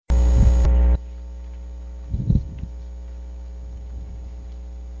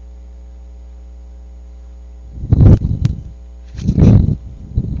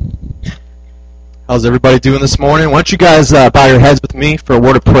How's everybody doing this morning? Why don't you guys bow your heads with me for a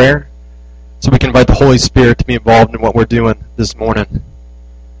word of prayer so we can invite the Holy Spirit to be involved in what we're doing this morning.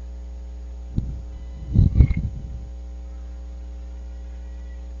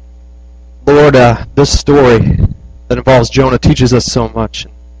 Lord, this story that involves Jonah teaches us so much.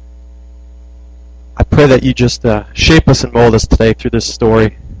 I pray that you just shape us and mold us today through this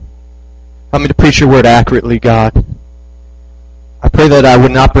story. Help me to preach your word accurately, God. I pray that I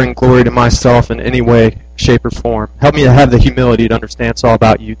would not bring glory to myself in any way, shape, or form. Help me to have the humility to understand it's all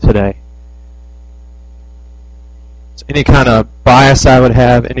about you today. So any kind of bias I would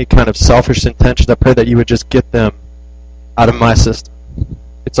have, any kind of selfish intentions, I pray that you would just get them out of my system.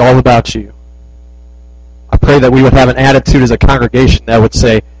 It's all about you. I pray that we would have an attitude as a congregation that would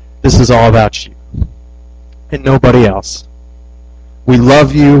say, this is all about you and nobody else. We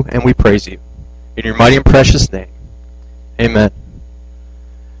love you and we praise you. In your mighty and precious name, amen.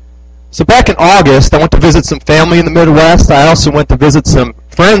 So back in August, I went to visit some family in the Midwest. I also went to visit some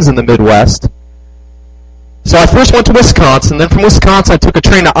friends in the Midwest. So I first went to Wisconsin, then from Wisconsin I took a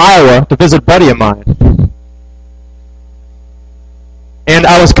train to Iowa to visit a buddy of mine. And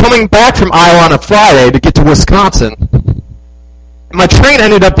I was coming back from Iowa on a Friday to get to Wisconsin. And my train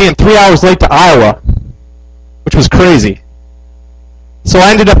ended up being 3 hours late to Iowa, which was crazy. So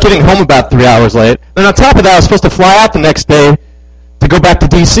I ended up getting home about 3 hours late. Then on top of that, I was supposed to fly out the next day to go back to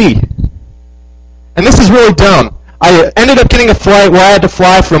D.C. And this is really dumb. I ended up getting a flight where I had to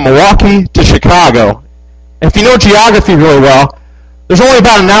fly from Milwaukee to Chicago. And if you know geography really well, there's only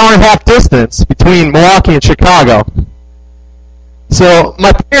about an hour and a half distance between Milwaukee and Chicago. So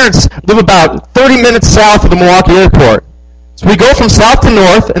my parents live about 30 minutes south of the Milwaukee airport. So we go from south to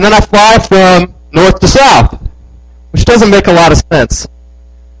north, and then I fly from north to south, which doesn't make a lot of sense.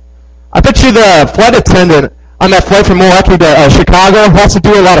 I bet you the flight attendant on that flight from Milwaukee to Chicago has to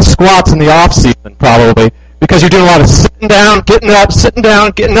do a lot of squats in the off-season, probably, because you're doing a lot of sitting down, getting up, sitting down,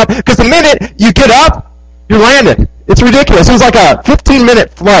 getting up. Because the minute you get up, you're landing. It's ridiculous. It was like a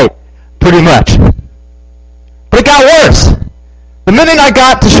 15-minute flight, pretty much. But it got worse. The minute I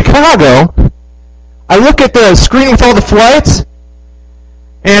got to Chicago, I look at the screen with all the flights,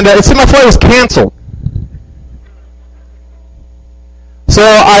 and it said my flight was canceled. So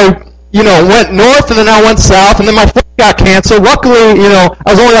I went north, and then I went south, and then my flight got canceled. Luckily, I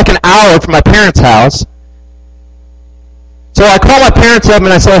was only like an hour from my parents' house. So I called my parents up,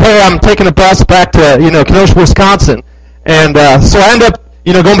 and I said, hey, I'm taking a bus back to, Kenosha, Wisconsin. And so I ended up,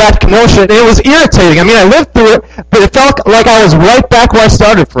 going back to Kenosha, and it was irritating. I mean, I lived through it, but it felt like I was right back where I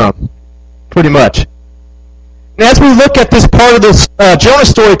started from, pretty much. And as we look at this part of this Jonah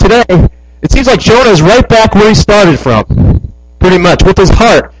story today, it seems like Jonah is right back where he started from, pretty much, with his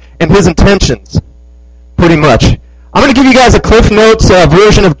heart and his intentions, pretty much. I'm going to give you guys a Cliff Notes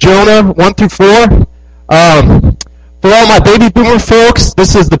version of Jonah 1 through 4. For all my baby boomer folks,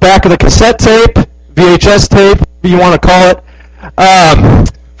 this is the back of the cassette tape, VHS tape, if you want to call it.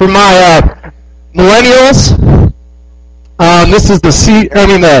 For my millennials, this is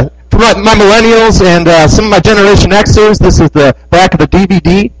for my millennials and some of my Generation Xers, this is the back of the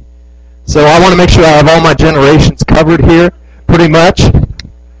DVD. So I want to make sure I have all my generations covered here, pretty much.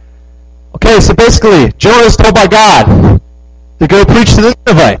 Okay, so basically, Jonah is told by God to go preach to the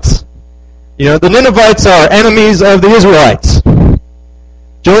Ninevites. The Ninevites are enemies of the Israelites.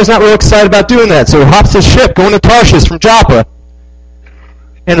 Jonah's not real excited about doing that, so he hops his ship going to Tarshish from Joppa.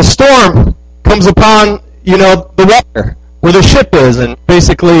 And a storm comes upon, the water where the ship is, and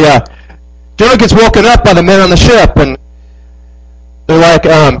basically Jonah gets woken up by the men on the ship, and they're like,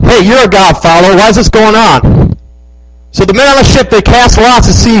 hey, you're a God follower, why is this going on? So the men on the ship, they cast lots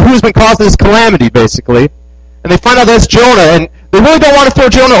to see who's been causing this calamity, basically. And they find out that's Jonah. And they really don't want to throw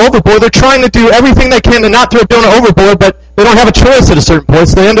Jonah overboard. They're trying to do everything they can to not throw Jonah overboard, but they don't have a choice at a certain point,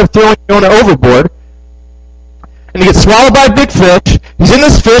 so they end up throwing Jonah overboard. And he gets swallowed by a big fish. He's in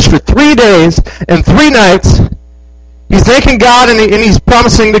this fish for 3 days and 3 nights. He's thanking God, and he's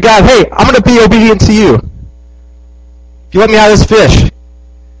promising to God, hey, I'm going to be obedient to you if you let me out of this fish.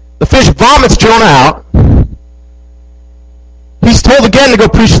 The fish vomits Jonah out. He's told again to go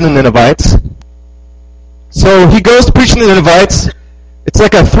preach to the Ninevites. So he goes to preach to the Ninevites. It's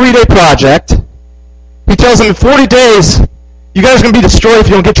like a 3-day project. He tells them in 40 days, you guys are going to be destroyed if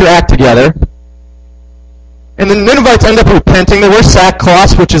you don't get your act together. And the Ninevites end up repenting. They wear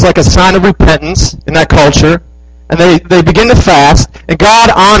sackcloth, which is like a sign of repentance in that culture. And they begin to fast, and God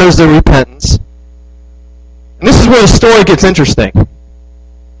honors their repentance. And this is where the story gets interesting.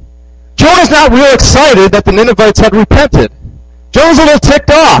 Jonah's not real excited that the Ninevites had repented. Jonah's a little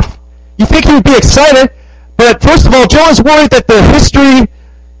ticked off. You think he would be excited, but first of all, Jonah's worried that the history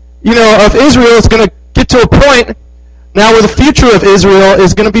of Israel is going to get to a point now where the future of Israel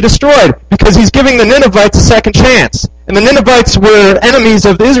is going to be destroyed because he's giving the Ninevites a second chance. And the Ninevites were enemies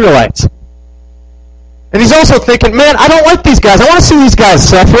of the Israelites. And he's also thinking, man, I don't like these guys. I want to see these guys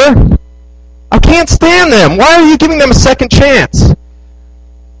suffer. I can't stand them. Why are you giving them a second chance?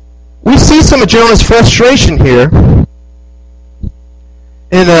 We see some of Jonah's frustration here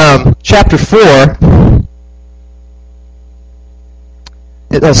in chapter 4,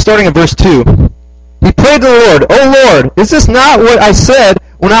 starting in verse 2. He prayed to the Lord, "O Lord, is this not what I said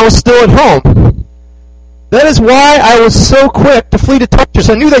when I was still at home? That is why I was so quick to flee to Tarshish.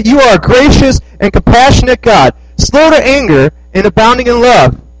 I knew that you are a gracious and compassionate God, slow to anger and abounding in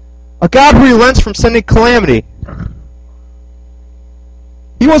love, a God who relents from sending calamity."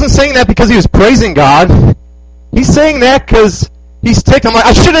 He wasn't saying that because he was praising God. He's saying that because he's taking, I'm like,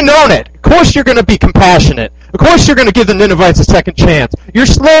 I should have known it. Of course you're going to be compassionate. Of course you're going to give the Ninevites a second chance. You're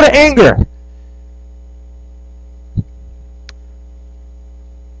slow to anger.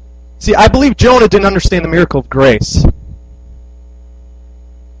 See, I believe Jonah didn't understand the miracle of grace.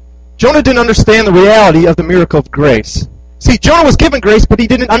 Jonah didn't understand the reality of the miracle of grace. See, Jonah was given grace, but he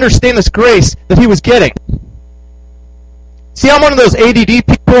didn't understand this grace that he was getting. See, I'm one of those ADD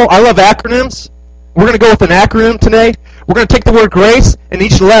people. I love acronyms. We're going to go with an acronym today. We're going to take the word grace, and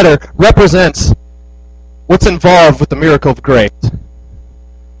each letter represents what's involved with the miracle of grace.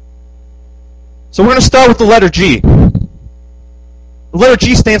 So we're going to start with the letter G. The letter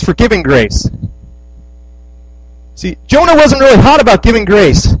G stands for giving grace. See, Jonah wasn't really hot about giving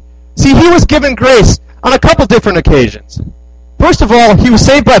grace. See, he was given grace on a couple different occasions. First of all, he was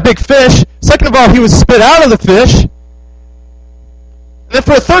saved by a big fish. Second of all, he was spit out of the fish. And then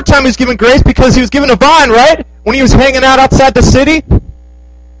for a third time, he was given grace because he was given a vine, right? When he was hanging out outside the city.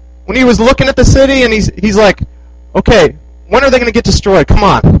 When he was looking at the city and he's like, okay, when are they going to get destroyed? Come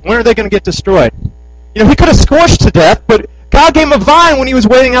on. When are they going to get destroyed? He could have scorched to death, but God gave him a vine when he was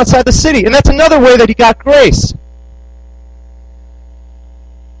waiting outside the city. And that's another way that he got grace.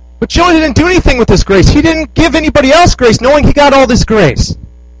 But Jonah didn't do anything with this grace. He didn't give anybody else grace knowing he got all this grace.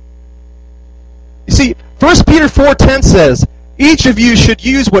 You see, 1 Peter 4:10 says, "Each of you should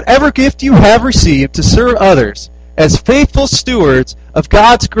use whatever gift you have received to serve others as faithful stewards of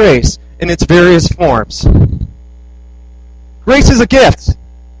God's grace in its various forms." Grace is a gift.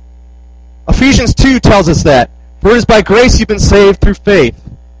 Ephesians 2 tells us that. "For it is by grace you've been saved through faith."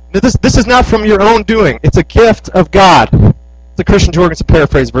 Now, this is not from your own doing. It's a gift of God. It's a Christian Jorgensen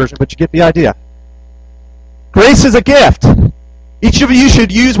paraphrase version, but you get the idea. Grace is a gift. Each of you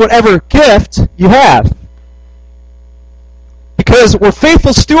should use whatever gift you have. Because we're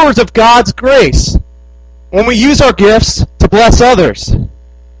faithful stewards of God's grace when we use our gifts to bless others.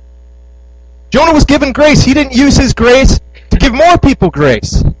 Jonah was given grace. He didn't use his grace to give more people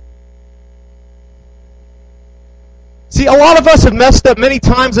grace. See, a lot of us have messed up many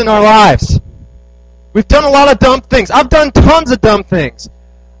times in our lives. We've done a lot of dumb things. I've done tons of dumb things.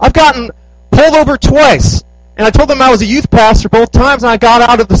 I've gotten pulled over twice, and I told them I was a youth pastor both times, and I got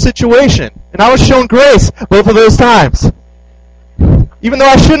out of the situation. And I was shown grace both of those times. Even though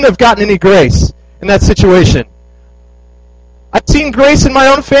I shouldn't have gotten any grace in that situation. I've seen grace in my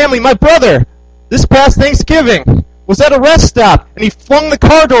own family. My brother, this past Thanksgiving, was at a rest stop, and he flung the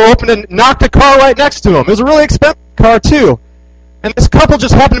car door open and knocked a car right next to him. It was a really expensive car, too. And this couple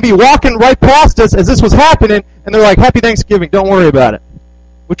just happened to be walking right past us as this was happening, and they're like, "Happy Thanksgiving, don't worry about it,"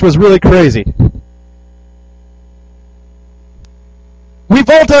 which was really crazy. We've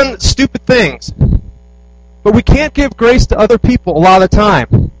all done stupid things, but we can't give grace to other people a lot of the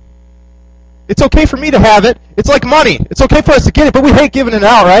time. It's okay for me to have it. It's like money. It's okay for us to get it, but we hate giving it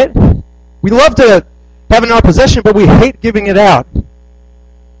out, right? We love to have it in our possession, but we hate giving it out.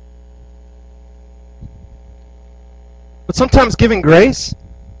 But sometimes giving grace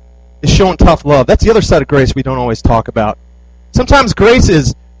is showing tough love. That's the other side of grace we don't always talk about. Sometimes grace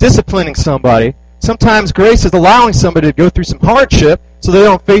is disciplining somebody. Sometimes grace is allowing somebody to go through some hardship so they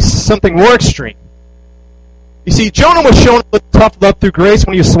don't face something more extreme. You see, Jonah was shown tough love through grace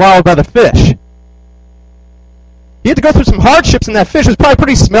when he was swallowed by the fish. He had to go through some hardships in that fish. It was probably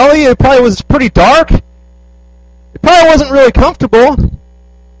pretty smelly. It probably was pretty dark. It probably wasn't really comfortable.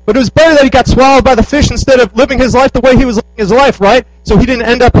 But it was better that he got swallowed by the fish instead of living his life the way he was living his life, right? So he didn't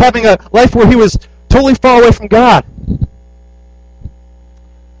end up having a life where he was totally far away from God.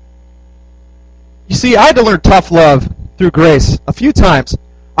 You see, I had to learn tough love through grace a few times.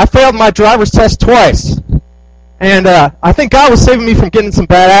 I failed my driver's test twice. And I think God was saving me from getting some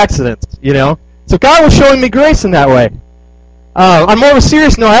bad accidents, So God was showing me grace in that way. On more of a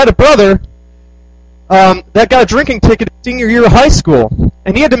serious note, I had a brother. that got a drinking ticket senior year of high school,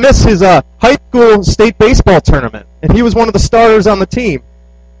 and he had to miss his high school state baseball tournament, and he was one of the starters on the team.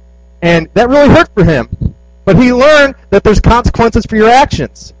 And that really hurt for him. But he learned that there's consequences for your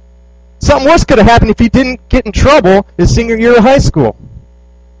actions. Something worse could have happened if he didn't get in trouble his senior year of high school.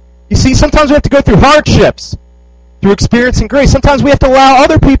 You see, sometimes we have to go through hardships through experiencing grace. Sometimes we have to allow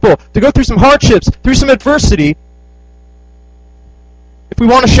other people to go through some hardships, through some adversity, if we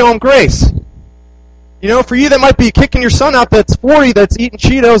want to show them grace. You know, for you, that might be kicking your son out that's 40, that's eating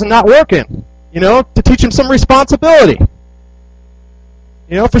Cheetos and not working, you know, to teach him some responsibility.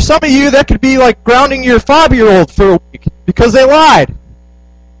 You know, for some of you, that could be like grounding your 5-year-old for a week because they lied.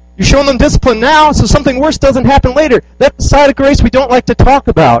 You're showing them discipline now so something worse doesn't happen later. That's the side of grace we don't like to talk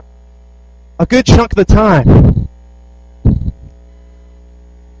about a good chunk of the time.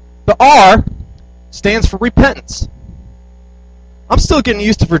 The R stands for repentance. I'm still getting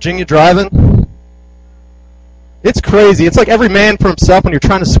used to Virginia driving. It's crazy. It's like every man for himself when you're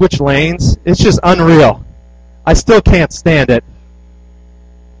trying to switch lanes. It's just unreal. I still can't stand it.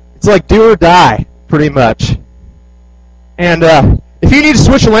 It's like do or die, pretty much. And if you need to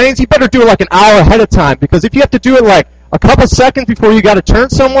switch lanes, you better do it like an hour ahead of time, because if you have to do it like a couple seconds before you got to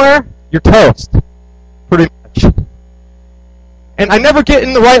turn somewhere, you're toast, pretty much. And I never get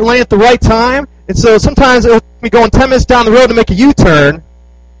in the right lane at the right time, and so sometimes it'll take me going 10 minutes down the road to make a U-turn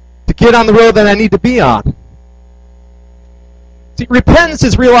to get on the road that I need to be on. See, repentance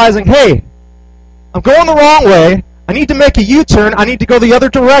is realizing, hey, I'm going the wrong way. I need to make a U-turn. I need to go the other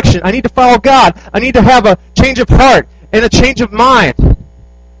direction. I need to follow God. I need to have a change of heart and a change of mind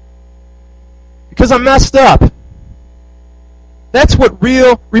because I'm messed up. That's what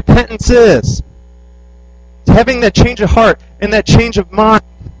real repentance is. It's having that change of heart and that change of mind.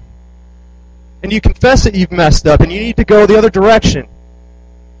 And you confess that you've messed up and you need to go the other direction.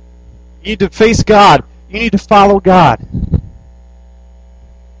 You need to face God. You need to follow God.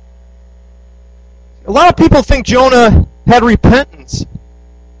 A lot of people think Jonah had repentance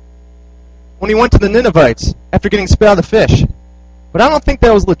when he went to the Ninevites after getting spit out of the fish. But I don't think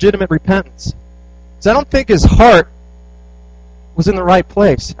that was legitimate repentance. Because I don't think his heart was in the right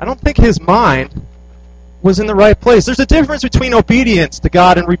place. I don't think his mind was in the right place. There's a difference between obedience to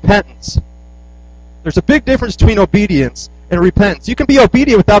God and repentance. There's a big difference between obedience and repentance. You can be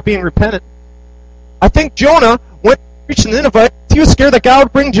obedient without being repentant. I think Jonah went to preach to the Ninevites. He was scared that God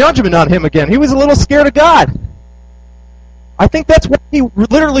would bring judgment on him again. He was a little scared of God. I think that's why he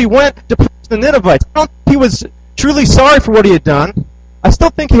literally went to preach to the Ninevites. I don't think he was truly sorry for what he had done. I still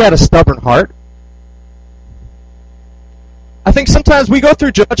think he had a stubborn heart. I think sometimes we go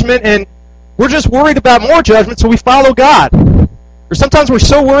through judgment and we're just worried about more judgment, so we follow God. Or sometimes we're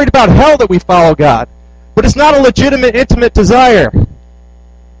so worried about hell that we follow God. But it's not a legitimate, intimate desire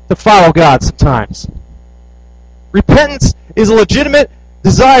to follow God sometimes. Repentance is a legitimate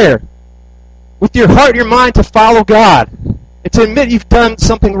desire with your heart and your mind to follow God and to admit you've done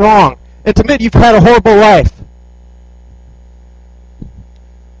something wrong and to admit you've had a horrible life.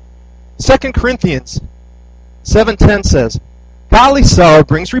 2 Corinthians 7:10 says, "Godly sorrow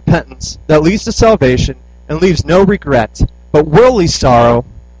brings repentance that leads to salvation and leaves no regret, but worldly sorrow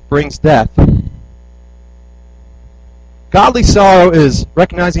brings death." Godly sorrow is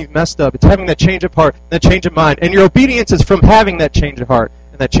recognizing you've messed up. It's having that change of heart and that change of mind. And your obedience is from having that change of heart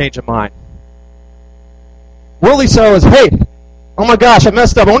and that change of mind. Worldly sorrow is, hey, oh my gosh, I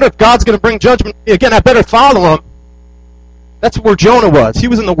messed up. I wonder if God's going to bring judgment again. I better follow him. That's where Jonah was. He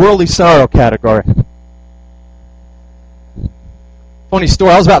was in the worldly sorrow category. Funny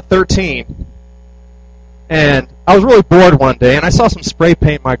story. I was about 13. And I was really bored one day. And I saw some spray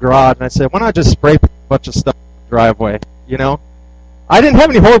paint in my garage. And I said, why not just spray paint a bunch of stuff in the driveway? You know, I didn't have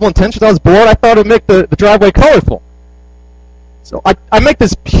any horrible intentions. I was bored. I thought it would make the driveway colorful. So I make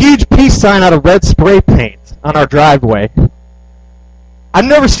this huge peace sign out of red spray paint on our driveway. I've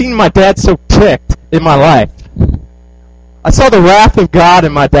never seen my dad so ticked in my life. I saw the wrath of God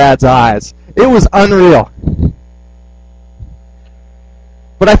in my dad's eyes. It was unreal.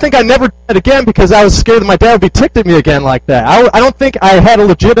 But I think I never did it again because I was scared that my dad would be ticked at me again like that. I don't think I had a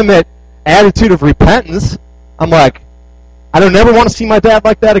legitimate attitude of repentance. I'm like, I don't never want to see my dad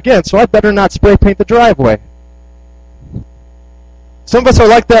like that again, so I better not spray paint the driveway. Some of us are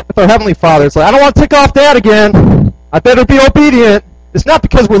like that with our Heavenly Father. It's like, I don't want to tick off Dad again. I better be obedient. It's not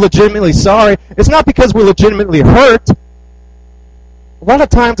because we're legitimately sorry. It's not because we're legitimately hurt. A lot of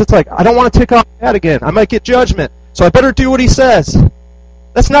times it's like, I don't want to tick off Dad again. I might get judgment, so I better do what he says.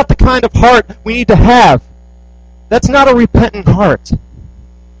 That's not the kind of heart we need to have. That's not a repentant heart.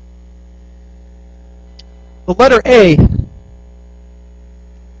 The letter A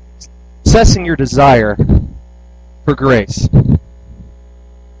assessing your desire for grace.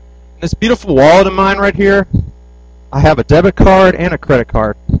 This beautiful wallet of mine right here, I have a debit card and a credit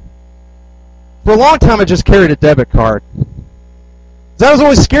card. For a long time, I just carried a debit card. Because I was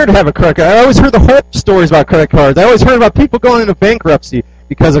always scared to have a credit card. I always heard the horror stories about credit cards. I always heard about people going into bankruptcy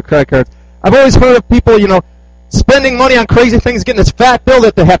because of credit cards. I've always heard of people, spending money on crazy things, getting this fat bill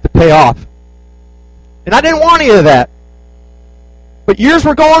that they have to pay off. And I didn't want any of that. But years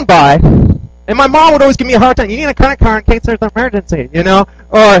were going by, and my mom would always give me a hard time. You need a credit card in case there's an emergency,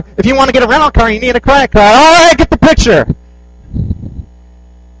 Or if you want to get a rental car, you need a credit card. All right, get the picture.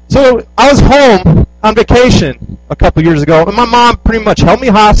 So I was home on vacation a couple years ago, and my mom pretty much held me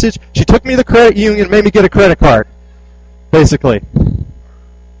hostage. She took me to the credit union and made me get a credit card, basically.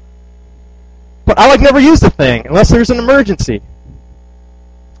 But I never used the thing unless there's an emergency.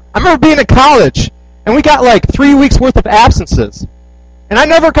 I remember being in college, and we got 3 weeks worth of absences, and I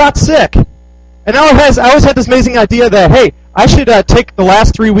never got sick. And I always had this amazing idea that, hey, I should take the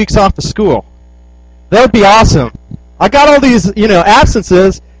last 3 weeks off of school. That would be awesome. I got all these,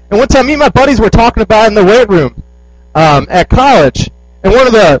 absences, and one time me and my buddies were talking about it in the weight room at college, and one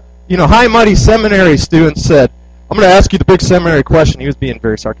of the, high and mighty seminary students said, I'm going to ask you the big seminary question. He was being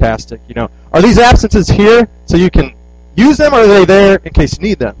very sarcastic, Are these absences here so you can use them, or are they there in case you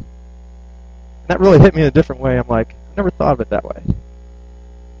need them? And that really hit me in a different way. I'm like, I never thought of it that way.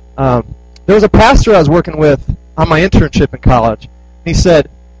 There was a pastor I was working with on my internship in college. And he said,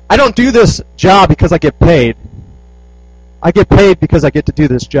 I don't do this job because I get paid. I get paid because I get to do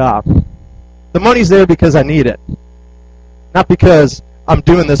this job. The money's there because I need it, not because I'm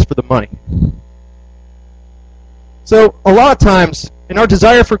doing this for the money. So a lot of times, in our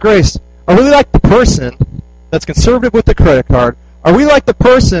desire for grace, are we like the person that's conservative with the credit card? Are we like the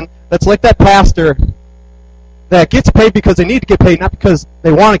person that's like that pastor that gets paid because they need to get paid, not because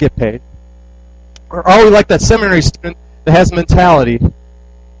they want to get paid? Or are we like that seminary student that has a mentality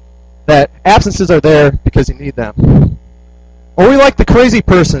that absences are there because you need them? Or are we like the crazy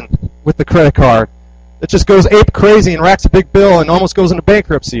person with the credit card that just goes ape crazy and racks a big bill and almost goes into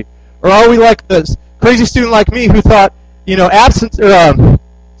bankruptcy? Or are we like the crazy student like me who thought, absence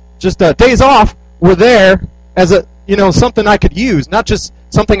or days off were there as a something I could use, not just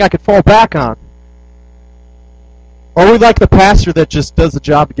something I could fall back on? Or are we like the pastor that just does the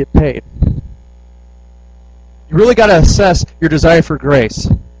job to get paid? You really got to assess your desire for grace.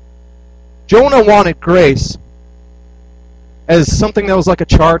 Jonah wanted grace as something that was like a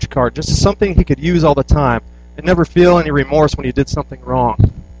charge card, just something he could use all the time and never feel any remorse when he did something wrong.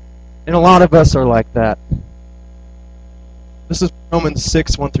 And a lot of us are like that. This is Romans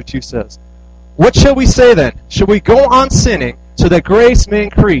 6, 1-2 says, What shall we say then? Shall we go on sinning so that grace may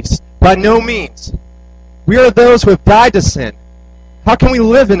increase? By no means. We are those who have died to sin. How can we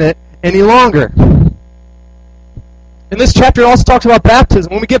live in it any longer? And this chapter also talks about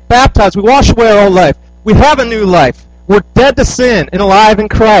baptism. When we get baptized, we wash away our old life. We have a new life. We're dead to sin and alive in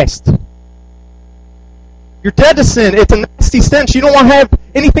Christ. You're dead to sin. It's a nasty stench. You don't want to have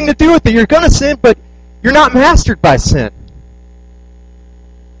anything to do with it. You're going to sin, but you're not mastered by sin.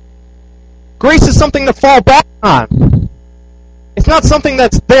 Grace is something to fall back on. It's not something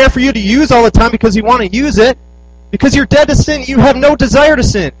that's there for you to use all the time because you want to use it. Because you're dead to sin, you have no desire to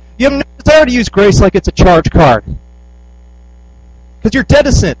sin. You have no desire to use grace like it's a charge card. Because you're dead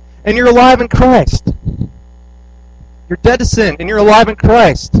to sin, and you're alive in Christ. You're dead to sin, and you're alive in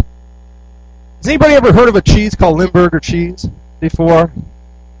Christ. Has anybody ever heard of a cheese called Limburger cheese before?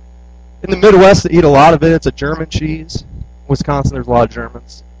 In the Midwest, they eat a lot of it. It's a German cheese. In Wisconsin, there's a lot of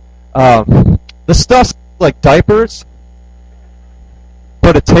Germans. The stuff's like diapers,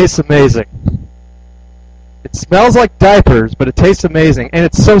 but it tastes amazing. It smells like diapers, but it tastes amazing, and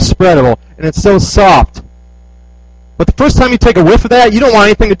it's so spreadable, and it's so soft. But the first time you take a whiff of that, you don't want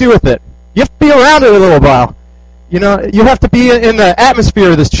anything to do with it. You have to be around it a little while. You have to be in the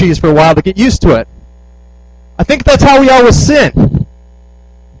atmosphere of this cheese for a while to get used to it. I think that's how we are with sin.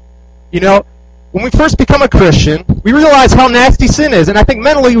 When we first become a Christian, we realize how nasty sin is. And I think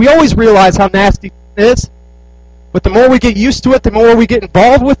mentally we always realize how nasty sin is. But the more we get used to it, the more we get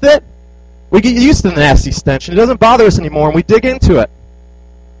involved with it, we get used to the nasty stench. And it doesn't bother us anymore, and we dig into it.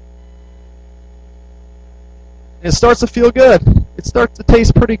 And it starts to feel good. It starts to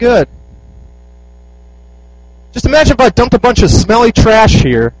taste pretty good. Just imagine if I dumped a bunch of smelly trash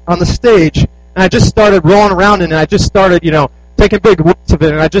here on the stage, and I just started rolling around in it, and I just started, taking big whiffs of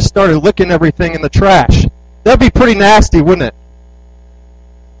it, and I just started licking everything in the trash. That'd be pretty nasty, wouldn't it?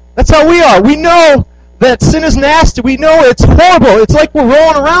 That's how we are. We know that sin is nasty. We know it's horrible. It's like we're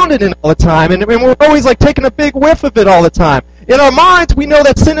rolling around in it all the time, and we're always like taking a big whiff of it all the time. In our minds, we know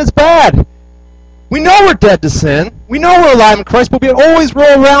that sin is bad. We know we're dead to sin. We know we're alive in Christ, but we always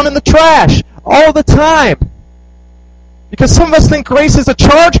roll around in the trash all the time. Because some of us think grace is a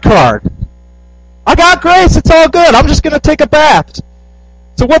charge card. I got grace, it's all good. I'm just going to take a bath.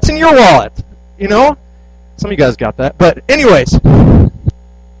 So what's in your wallet? You know? Some of you guys got that. But anyways,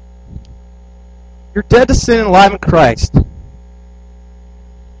 you're dead to sin and alive in Christ.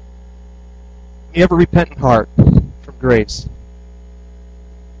 You have a repentant heart from grace.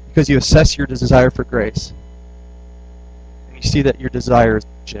 Because you assess your desire for grace. And you see that your desire is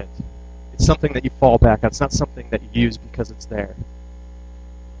legit. It's something that you fall back on. It's not something that you use because it's there.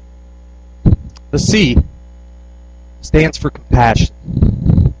 The C stands for compassion.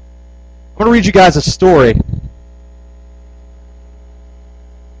 I'm going to read you guys a story.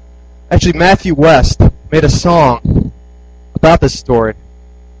 Actually, Matthew West made a song about this story.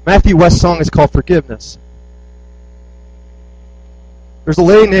 Matthew West's song is called Forgiveness. There's a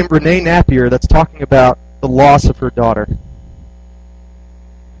lady named Renee Napier that's talking about the loss of her daughter.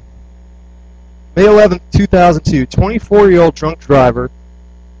 May 11, 2002, 24-year-old drunk driver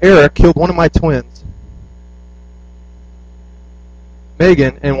Eric killed one of my twins,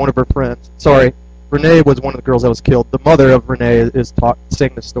 Megan, and one of her friends. Sorry, Renee was one of the girls that was killed. The mother of Renee is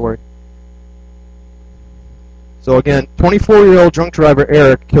saying the story. So again, 24-year-old drunk driver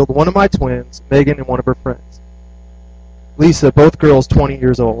Eric killed one of my twins, Megan, and one of her friends. Lisa, both girls 20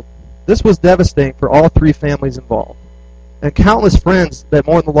 years old. This was devastating for all three families involved, and countless friends that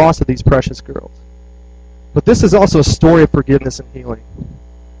mourn the loss of these precious girls. But this is also a story of forgiveness and healing.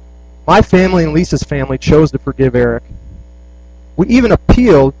 My family and Lisa's family chose to forgive Eric. We even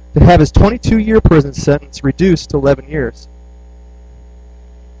appealed to have his 22-year prison sentence reduced to 11 years.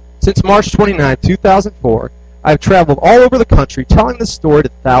 Since March 29, 2004, I have traveled all over the country telling this story to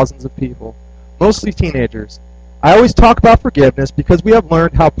thousands of people, mostly teenagers. I always talk about forgiveness because we have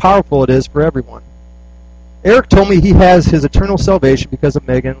learned how powerful it is for everyone. Eric told me he has his eternal salvation because of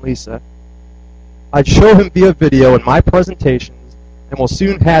Megan and Lisa. I'd show him via video in my presentations and will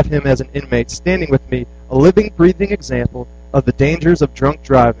soon have him as an inmate standing with me, a living, breathing example of the dangers of drunk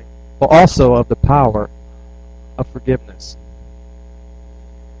driving, but also of the power of forgiveness.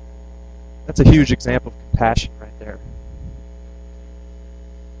 That's a huge example of compassion right there.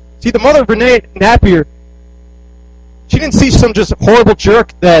 See, the mother of Renee Napier, she didn't see some just horrible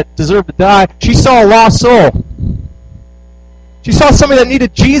jerk that deserved to die. She saw a lost soul. She saw somebody that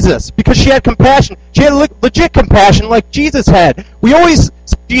needed Jesus because she had compassion. She had legit compassion like Jesus had. We always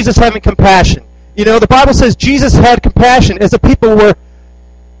see Jesus having compassion. You know, the Bible says Jesus had compassion as the people were,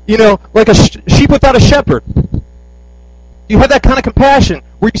 you know, like a sheep without a shepherd. You have that kind of compassion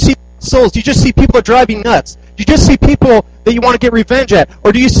where you see souls. Do you just see people that drive you nuts? Do you just see people that you want to get revenge at?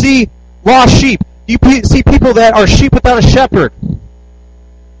 Or do you see lost sheep? Do you see people that are sheep without a shepherd?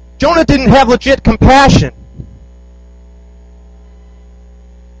 Jonah didn't have legit compassion.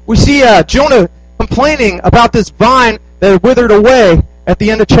 We see Jonah complaining about this vine that had withered away at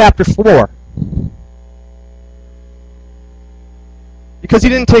the end of chapter 4. Because he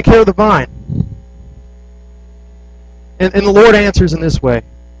didn't take care of the vine. And the Lord answers in this way.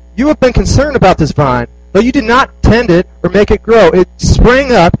 You have been concerned about this vine, but you did not tend it or make it grow. It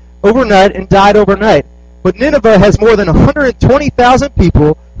sprang up overnight and died overnight. But Nineveh has more than 120,000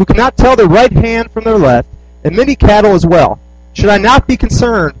 people who cannot tell their right hand from their left, and many cattle as well. Should I not be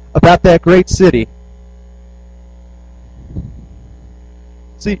concerned about that great city?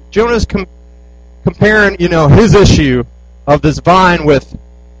 See, Jonah's comparing, you know, his issue of this vine with,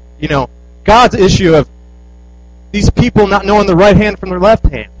 you know, God's issue of these people not knowing the right hand from their left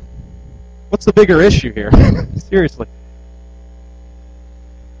hand. What's the bigger issue here? Seriously.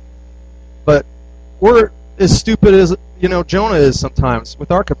 But we're as stupid as, you know, Jonah is sometimes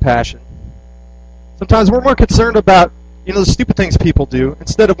with our compassion. Sometimes we're more concerned about, you know, the stupid things people do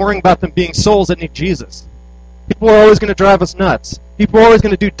instead of worrying about them being souls that need Jesus. People are always going to drive us nuts. People are always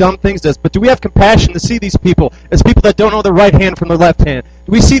going to do dumb things to us. But do we have compassion to see these people as people that don't know their right hand from their left hand?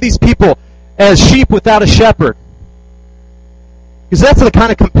 Do we see these people as sheep without a shepherd? Because that's the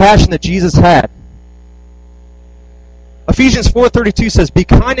kind of compassion that Jesus had. Ephesians 4:32 says, be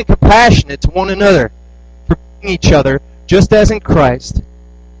kind and compassionate to one another, forgiving each other, just as in Christ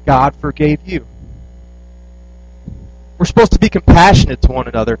God forgave you. We're supposed to be compassionate to one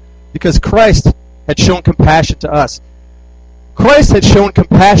another because Christ had shown compassion to us. Christ had shown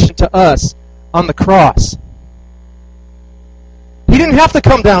compassion to us on the cross. He didn't have to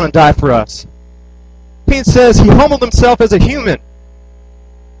come down and die for us. It says he humbled himself as a human.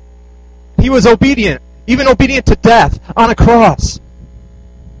 He was obedient. even obedient to death on a cross.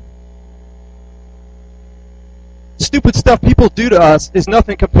 Stupid stuff people do to us is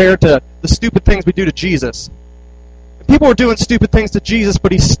nothing compared to the stupid things we do to Jesus. People were doing stupid things to Jesus,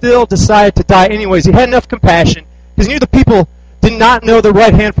 but he still decided to die anyways. He had enough compassion because he knew the people did not know their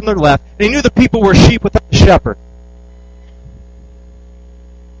right hand from their left, and he knew the people were sheep without a shepherd.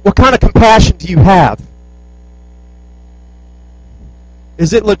 What kind of compassion do you have?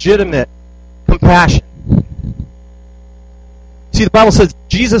 Is it legitimate compassion? See, the Bible says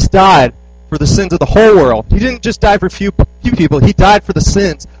Jesus died for the sins of the whole world. He didn't just die for few people. He died for the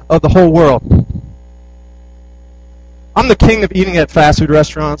sins of the whole world. I'm the king of eating at fast food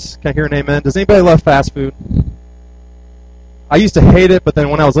restaurants. Can I hear an amen? Does anybody love fast food? I used to hate it, but then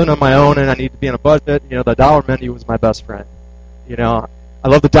when I was living on my own and I needed to be on a budget, the dollar menu was my best friend. I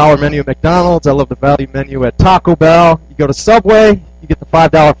love the dollar menu at McDonald's. I love the value menu at Taco Bell. You go to Subway, you get the $5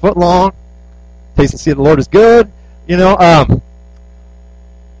 footlong. Taste and see the Lord is good. But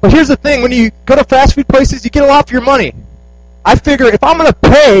here's the thing. When you go to fast food places, you get a lot for your money. I figure if I'm going to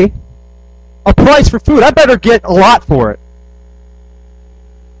pay a price for food, I better get a lot for it.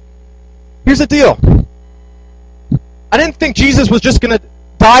 Here's the deal. I didn't think Jesus was just going to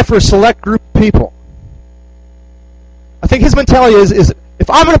die for a select group of people. I think his mentality is if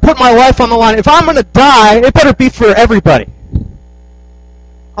I'm going to put my life on the line, if I'm going to die, it better be for everybody.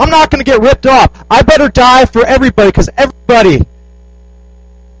 I'm not going to get ripped off. I better die for everybody because everybody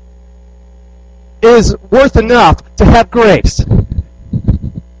is worth enough to have grace.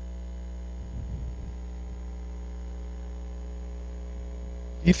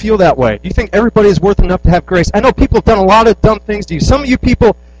 Do you feel that way? Do you think everybody is worth enough to have grace? I know people have done a lot of dumb things to you. Some of you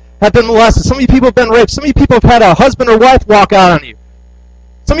people have been molested. Some of you people have been raped. Some of you people have had a husband or wife walk out on you.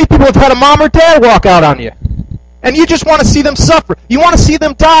 Some of you people have had a mom or dad walk out on you. And you just want to see them suffer. You want to see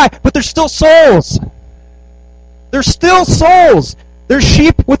them die, but they're still souls. They're still souls. They're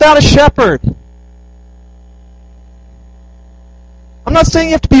sheep without a shepherd. I'm not saying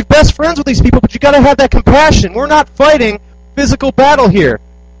you have to be best friends with these people, but you got to have that compassion. We're not fighting physical battle here.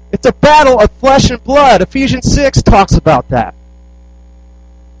 It's a battle of flesh and blood. Ephesians 6 talks about that.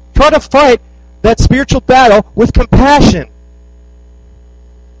 Try to fight that spiritual battle with compassion.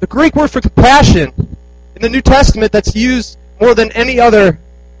 The Greek word for compassion in the New Testament that's used more than any other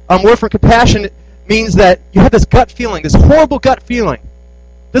word for compassion means that you have this gut feeling, this horrible gut feeling.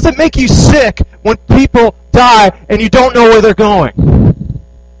 Does it make you sick when people die and you don't know where they're going?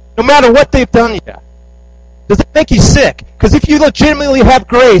 No matter what they've done to you. Does it make you sick? Because if you legitimately have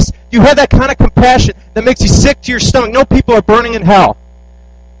grace, you have that kind of compassion that makes you sick to your stomach. No people are burning in hell.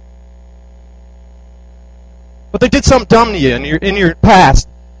 But they did something dumb to you in your past.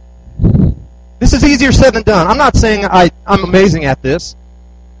 This is easier said than done. I'm not saying I'm amazing at this.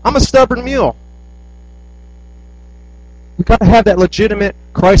 I'm a stubborn mule. We've got to have that legitimate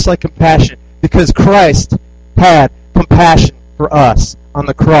Christ-like compassion because Christ had compassion for us on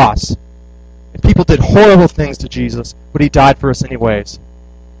the cross. And people did horrible things to Jesus, but he died for us anyways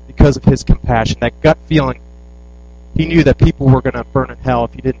because of his compassion, that gut feeling. He knew that people were going to burn in hell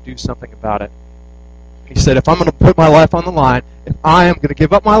if he didn't do something about it. And he said, if I'm going to put my life on the line, if I am going to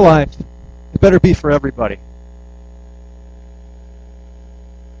give up my life, it better be for everybody.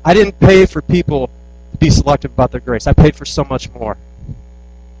 I didn't pay for people to be selective about their grace. I paid for so much more.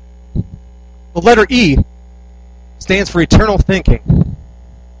 The letter E stands for eternal thinking.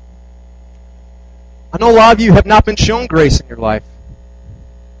 I know a lot of you have not been shown grace in your life.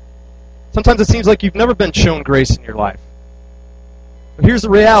 Sometimes it seems like you've never been shown grace in your life. But here's the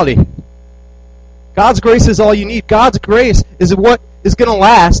reality. God's grace is all you need. God's grace is what is going to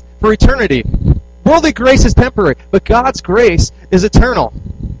last for eternity. Worldly grace is temporary, but God's grace is eternal.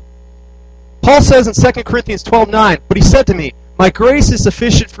 Paul says in 2 Corinthians 12:9, but he said to me, my grace is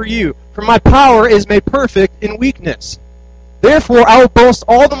sufficient for you, for my power is made perfect in weakness. Therefore, I will boast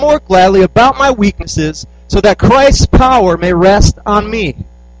all the more gladly about my weaknesses, so that Christ's power may rest on me.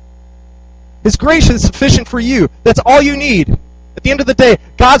 His grace is sufficient for you. That's all you need. At the end of the day,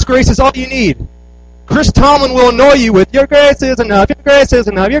 God's grace is all you need. Chris Tomlin will annoy you with, your grace is enough, your grace is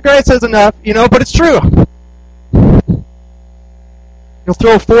enough, your grace is enough, but it's true. He'll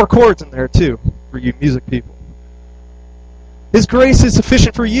throw 4 chords in there, too, for you music people. His grace is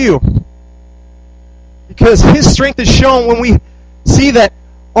sufficient for you. Because his strength is shown when we see that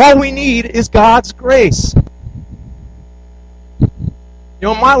all we need is God's grace. In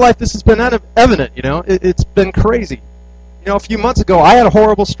my life, this has been evident, It's been crazy. A few months ago, I had a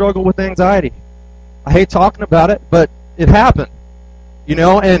horrible struggle with anxiety. I hate talking about it, but it happened.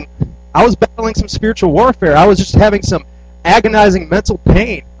 And I was battling some spiritual warfare. I was just having some agonizing mental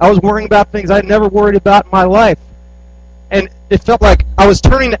pain. I was worrying about things I'd never worried about in my life. And it felt like I was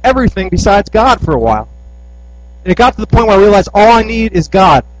turning to everything besides God for a while. And it got to the point where I realized all I need is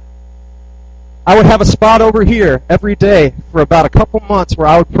God. I would have a spot over here every day for about a couple months where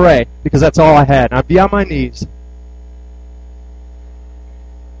I would pray because that's all I had. And I'd be on my knees.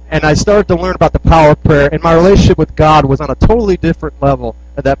 And I started to learn about the power of prayer, and my relationship with God was on a totally different level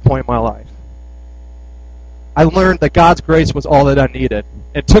at that point in my life. I learned that God's grace was all that I needed.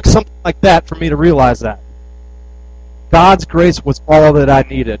 It took something like that for me to realize that. God's grace was all that I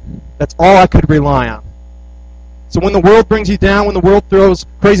needed. That's all I could rely on. So when the world brings you down, when the world throws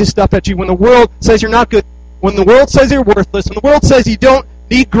crazy stuff at you, when the world says you're not good, when the world says you're worthless, when the world says you don't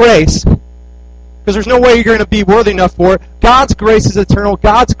need grace, because there's no way you're going to be worthy enough for it, God's grace is eternal.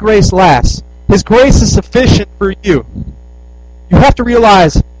 God's grace lasts. His grace is sufficient for you. You have to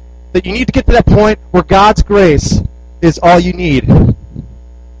realize that you need to get to that point where God's grace is all you need.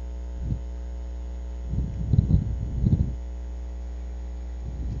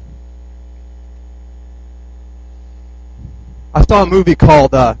 I saw a movie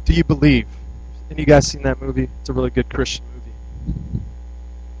called Do You Believe? Any of you guys seen that movie? It's a really good Christian movie.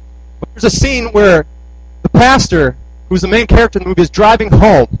 But there's a scene where the pastor, who's the main character in the movie, is driving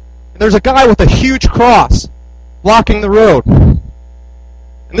home. And there's a guy with a huge cross blocking the road. And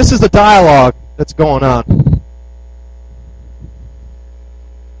this is the dialogue that's going on. Do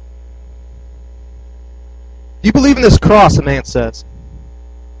you believe in this cross? A man says.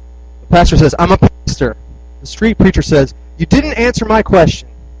 The pastor says, I'm a pastor. The street preacher says, you didn't answer my question.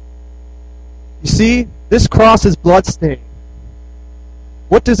 You see, this cross is bloodstained.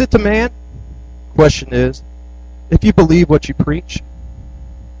 What does it demand? The question is, if you believe what you preach.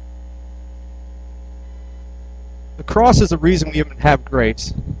 The cross is the reason we even have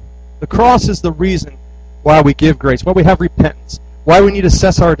grace. The cross is the reason why we give grace, why we have repentance, why we need to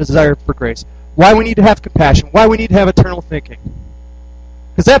assess our desire for grace, why we need to have compassion, why we need to have eternal thinking.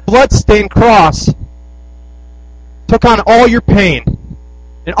 Because that blood-stained cross took on all your pain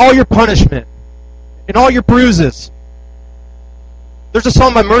and all your punishment and all your bruises. There's a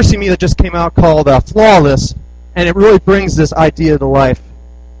song by Mercy Me that just came out called Flawless, and it really brings this idea to life.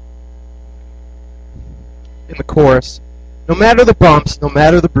 In the chorus, no matter the bumps, no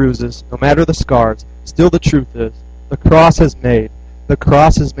matter the bruises, no matter the scars, still the truth is, the cross has made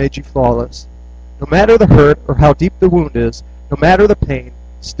you flawless. No matter the hurt or how deep the wound is, no matter the pain,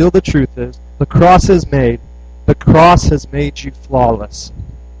 still the truth is, the cross has made you flawless.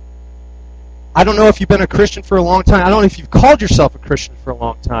 I don't know if you've been a Christian for a long time. I don't know if you've called yourself a Christian for a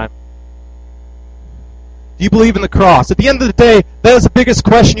long time. Do you believe in the cross? At the end of the day, that is the biggest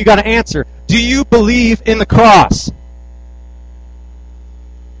question you got to answer. Do you believe in the cross?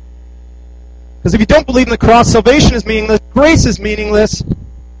 Because if you don't believe in the cross, salvation is meaningless, grace is meaningless,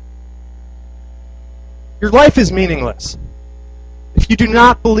 your life is meaningless. If you do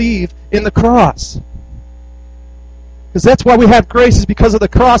not believe in the cross. Because that's why we have grace, is because of the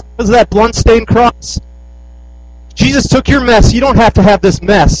cross, because of that blood-stained cross. Jesus took your mess. You don't have to have this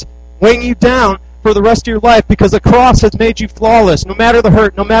mess weighing you down for the rest of your life, because the cross has made you flawless. No matter the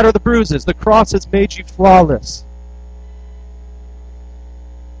hurt, no matter the bruises, the cross has made you flawless.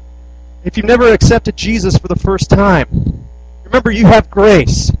 If you've never accepted Jesus for the first time, remember you have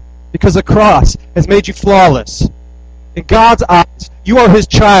grace because the cross has made you flawless. In God's eyes, you are His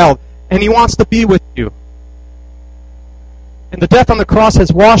child, and He wants to be with you. And the death on the cross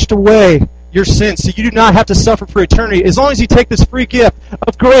has washed away your sins, so you do not have to suffer for eternity, as long as you take this free gift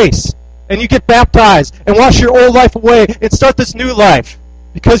of grace, and you get baptized, and wash your old life away, and start this new life,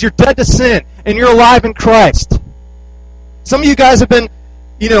 because you're dead to sin, and you're alive in Christ. Some of you guys have been,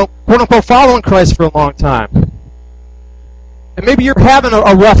 quote-unquote, following Christ for a long time. And maybe you're having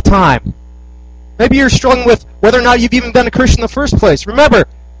a rough time. Maybe you're struggling with whether or not you've even been a Christian in the first place. Remember,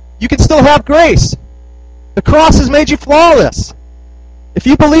 you can still have grace. The cross has made you flawless. If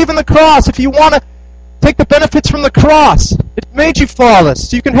you believe in the cross, if you want to take the benefits from the cross, it made you flawless.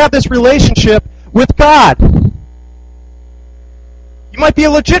 So you can have this relationship with God. You might be a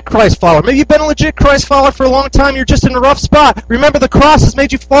legit Christ follower. Maybe you've been a legit Christ follower for a long time. You're just in a rough spot. Remember, the cross has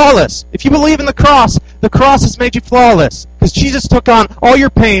made you flawless. If you believe in the cross has made you flawless. Because Jesus took on all your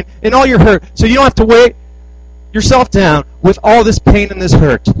pain and all your hurt. So you don't have to weigh yourself down with all this pain and this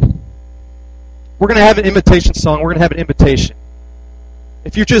hurt. We're going to have an invitation song. We're going to have an invitation.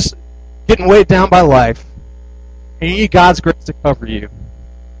 If you're just getting weighed down by life, and you need God's grace to cover you,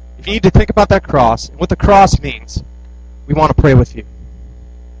 if you need to think about that cross and what the cross means, we want to pray with you.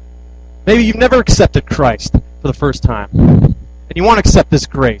 Maybe you've never accepted Christ for the first time, and you want to accept this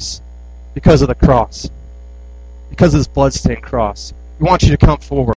grace because of the cross. because of this bloodstained cross. We want you to come forward.